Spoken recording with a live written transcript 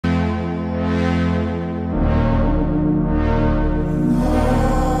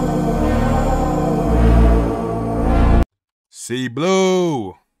C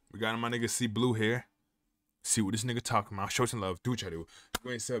Blue. We got my nigga C Blue here. See what this nigga talking about. Show some love. Do what you do.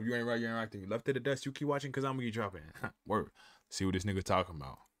 You ain't sub. You ain't right. You ain't right. You left to the dust. You keep watching because I'm going to keep dropping. Word. See what this nigga talking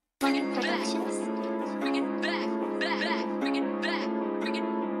about. Bring it back. Bring it back. Bring it back. Bring it.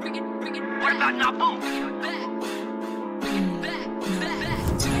 What about Nabu? Bring it back.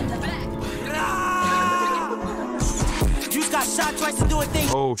 You just got shot twice to do a thing.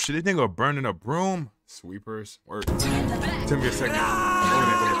 Oh shit, this nigga burning a broom. Sweepers. Word. Take me a second.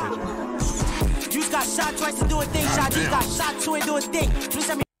 You just got shot twice to do a thing. Shot. You got shot to and do a thing. Please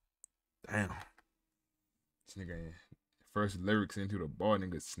tell me. Damn. This nigga ain't. First lyrics into the bar,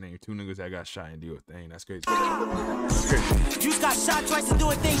 niggas name 2 niggas that got shot and do a thing. That's crazy. You just got shot twice to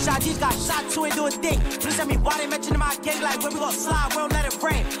do a thing. Shot, you got shot to and do a thing. Please tell me why they mention my gang like when we gon' slide, we don't let it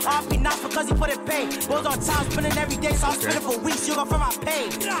rain. Off me not because he put it pain. Bills on time, spending every day, so I'm spending for weeks. You go for my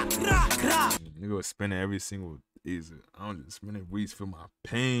pain. Nigga was spending every single easy. I'm just spending weeks for my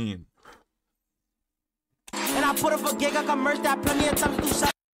pain. And I put up a gig, I can merge that plenty of times to do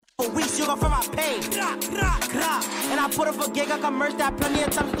shot. For weeks, you go for my pain. And I put up a gig, I can merge that plenty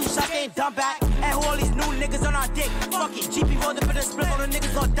of times to do shot. They ain't done back. And who all these new niggas on our dick? Fuck it, GP rolled up in the split. All the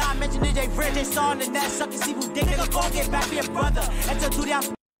niggas gon' die. Mention DJ Red, they saw on the net. Suck and see who dick. Nigga, go get back to your brother. And to do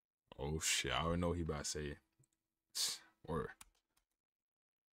that. Oh shit, I already know what he about to say. Word.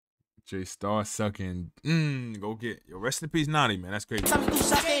 J Star sucking. Go get. Yo, rest in peace, Naughty, man. That's crazy.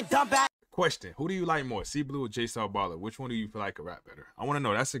 Question: who do you like more, C Blue or J Star Baller? Which one do you feel like can rap better? I want to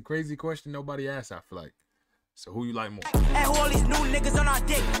know. That's a crazy question nobody asked, I feel like. So who you like more? And who all these new niggas on our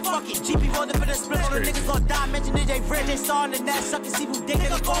dick? Fuck it, GP rolled up in the split. All the niggas gon' die. Mention DJ Red, they saw on the net. Suck and see who dick.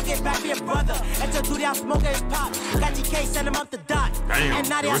 Nigga, go get back to your brother. And to do that, smoke his pop. Got GK, send him up the dot. Damn. And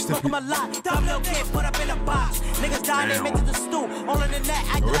now they smoke him a lot. Dumb little kid put up in a box. Niggas dying, they make to the stool. All in the net,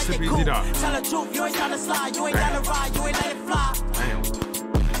 acting like they cool. Tell the truth, you ain't trying to slide. You ain't down to ride, you ain't let it fly. Damn.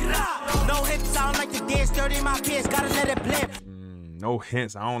 No hits, sound like the dance 30 in my pants, gotta let it blend. No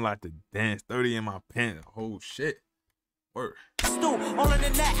hints, I don't like to dance 30 in my pants. Oh shit. Word. All in the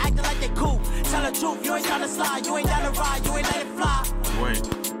net, acting like they cool. Tell the truth, you ain't trying to slide, you ain't down to ride, you ain't let it fly. You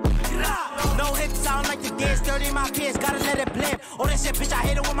ain't. No hits, sound like the dance 30 in my pants, gotta let it blend. Oh that shit, bitch, I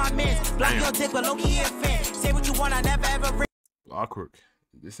hate it with my mans. Block your dick, but low-key ain't fan. Say what you want, I never ever ring. Blockwork.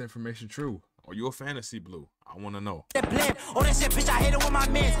 This information true. Are you a fan of C Blue? I want to know. Oh that shit, bitch, I hate it with my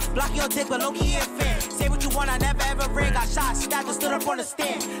mans. Block your dick, but low-key ain't fan. Say what you want, I never ever ring. Got shot, stabbed, and stood up on the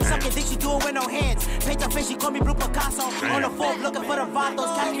stand. Sucking dick, she do it with no hands. Paint her face, she call me Blue Picasso. On the fourth, looking for the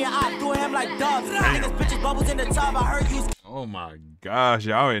vatos. Catch me an eye, doing him like doves. Niggas, bitches, bubbles in the tub. I heard you. Oh my gosh,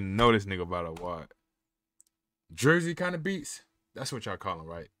 y'all already know this nigga about a what? Jersey kind of beats? That's what y'all call them,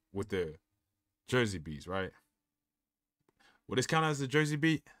 right? With the Jersey beats, right? Will this count as a Jersey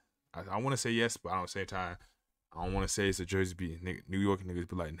beat? I want to say yes, but at the same time, I don't want to say it's a Jersey beat. New York niggas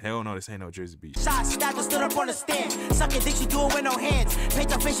be like, hell no, this ain't no Jersey beat. Shot, stabbed, and stood up on the stand. Sucking dick, she do it with no hands.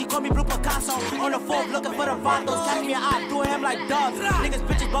 Paint her face, she call me Blue Picasso. On the fourth, looking for the vatos. Catch me an eye, doing him like doves. Niggas,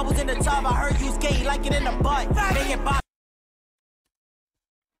 bitches, bubbles in the tub. I heard you skate, like it in the butt. Make it pop.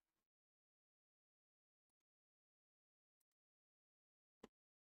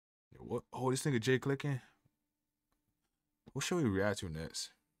 What? Oh, this nigga Jay clicking? What should we react to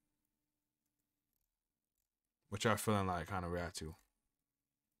next? What y'all feeling like kind of react to?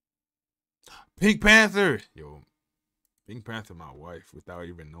 Pink Panther! Yo, Pink Panther my wife without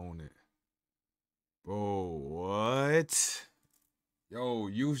even knowing it. Bro, what? Yo,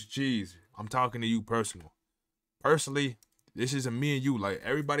 use G's. I'm talking to you personal. Personally, this is a me and you. Like,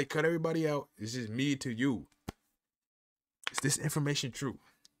 everybody cut everybody out. This is me to you. Is this information true?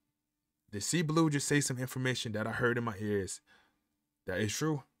 Did C Blue just say some information that I heard in my ears that is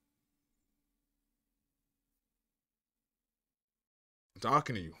true? I'm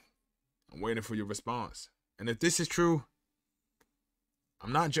talking to you. I'm waiting for your response. And if this is true,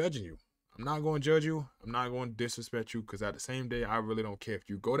 I'm not judging you. I'm not going to judge you. I'm not going to disrespect you because at the same day, I really don't care. If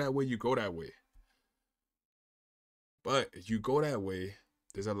you go that way, you go that way. But if you go that way,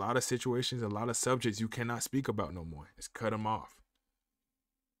 there's a lot of situations, a lot of subjects you cannot speak about no more. It's cut them off.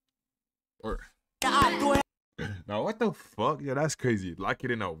 Or now what the fuck? Yeah, that's crazy. Like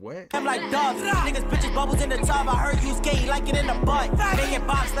it in a what? I'm like doves. Niggas, bitches, bubbles in the tub. I heard you skate, like it in the butt. Making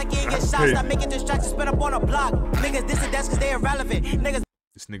box like you ain't get shots. Stop making distractions, spin up on a block. Niggas, this and that's cause they irrelevant. Niggas.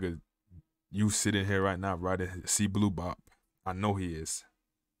 This nigga, you sitting here right now, right at C Blue Bop. I know he is.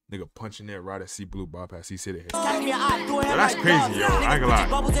 Nigga punching there right at C Blue Bop as he sitting here. Catch me an eye, doing him that's like crazy, yo. I ain't gonna lie.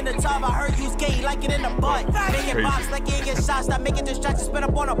 Bubbles in the tub. I heard you skate, like it in the butt. Making box like you ain't get shots. Stop making distractions, spin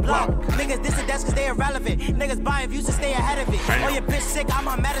up on a block. Niggas, this and that's cause they irrelevant. Niggas buying views to stay ahead of it. Oh, your bitch sick, I'm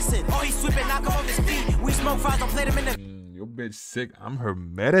on medicine. Oh, he sweeping, knock him off his feet. We smoke fries, don't play them in the. Your bitch sick. I'm her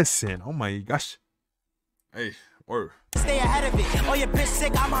medicine. Oh my gosh. Hey, word. Stay ahead of it. Oh, your bitch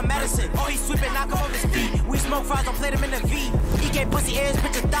sick, I'm her medicine. Oh, he's sweeping, knock him off his feet. We smoke fries, don't play them in the V. He get pussy ears,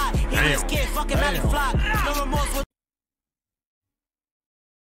 bitch a thought. He with his kid, fucking Melly Flock. No remorse with.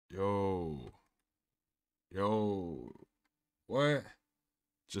 Yo. What?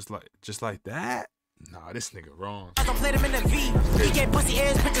 Just like that? Nah, this nigga wrong. Don't play them in the V. He get pussy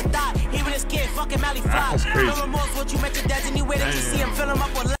ears, bitch a thought. He with his kid, fucking Melly Flock. No remorse what you meant to death anyway that you see him fill him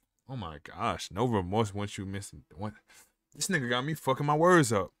up with. Oh my gosh, no remorse once you missing. What? This nigga got me fucking my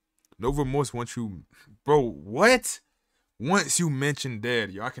words up. No remorse once you, bro. What? Once you mention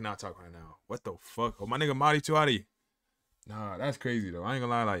dead, yo, I cannot talk right now. What the fuck? Oh, my nigga Marty Tuati. Nah, that's crazy though. I ain't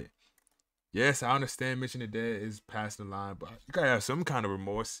gonna lie. Like, yes, I understand mentioning dead is past the line, but you gotta have some kind of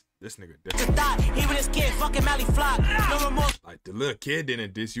remorse. This nigga different. He with his kid, fucking Melly Flock. No remorse. Like the little kid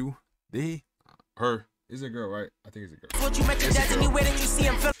didn't diss you. Did he? Her. Is it a girl, right? I think it's a girl. What you meant to death anyway that you see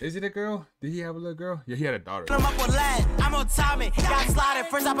him fill. Is it a girl? Did he have a little girl? Yeah, he had a daughter. I'm up with lead. I'm on timing. Got sliding.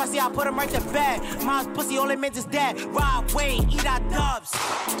 First up I see I put him right to bed. Mom's pussy only meant is dead. Rob Wayne, eat our dubs.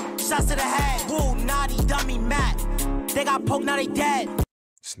 Shots to the head. Woo, naughty, dummy, Matt. They got poked, now they dead.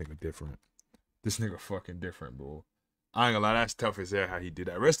 This nigga different. This nigga fucking different, bro. I ain't gonna lie, that's tough as hell how he did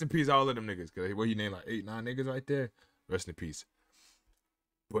that. Rest in peace, all of them niggas. Cause what he named like 8, 9 niggas right there. Rest in peace.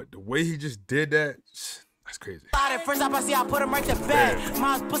 But the way he just did that, that's crazy. First up I see I put him right to bed.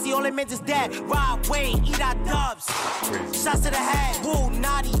 Mom's pussy only meant is dead. Rob Wayne, eat our dubs. Shots to the head. Woo,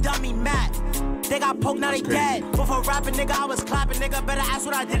 naughty, dummy, Matt. They got poked, now they dead. Before rapping, nigga, I was clapping, nigga. Better ask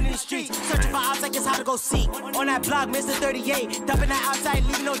what I did in the streets. Searching for ops like it's how to go seek. On that block, Mr. 38. Dumping that outside,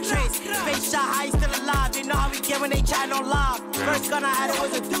 leaving no trace. Face shot, how he still alive. They know how we get when they chatting on live. First gun I had, it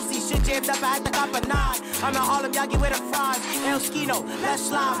was a doozy. Shit jammed up, I had to cop a 9. I'm in Harlem, y'all get with the fries. El Skino, let's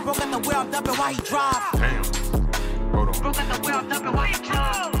slide. Broke at the wheel, I'm dumping while he drive. Damn. Hold on. Broke at the wheel, I'm dumping while he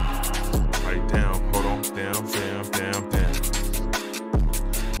drive. Right down, hold on. Damn.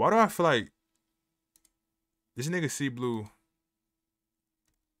 Why do I feel like this nigga C Blue?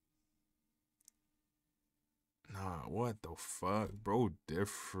 Nah, what the fuck? Bro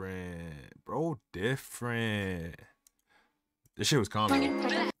different. This shit was calm.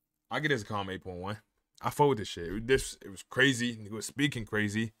 I get this a calm 8.1. I fuck with this shit. It was crazy. He was speaking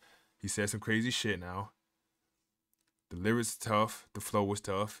crazy. He said some crazy shit now. The lyrics tough. The flow was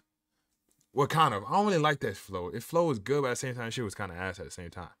tough. Well, kind of. I don't really like that flow. It flow was good, but at the same time, shit was kind of ass at the same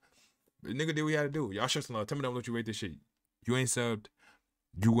time. But nigga did what he had to do. Y'all show some love. Tell me what you rate this shit. You ain't subbed.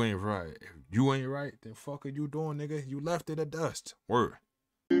 You ain't right. If you ain't right, then fuck are you doing, nigga? You left it at dust. Word.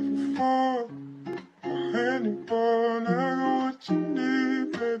 If you fall, or anyone, I got what you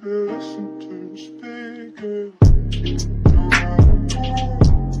need, baby, listen.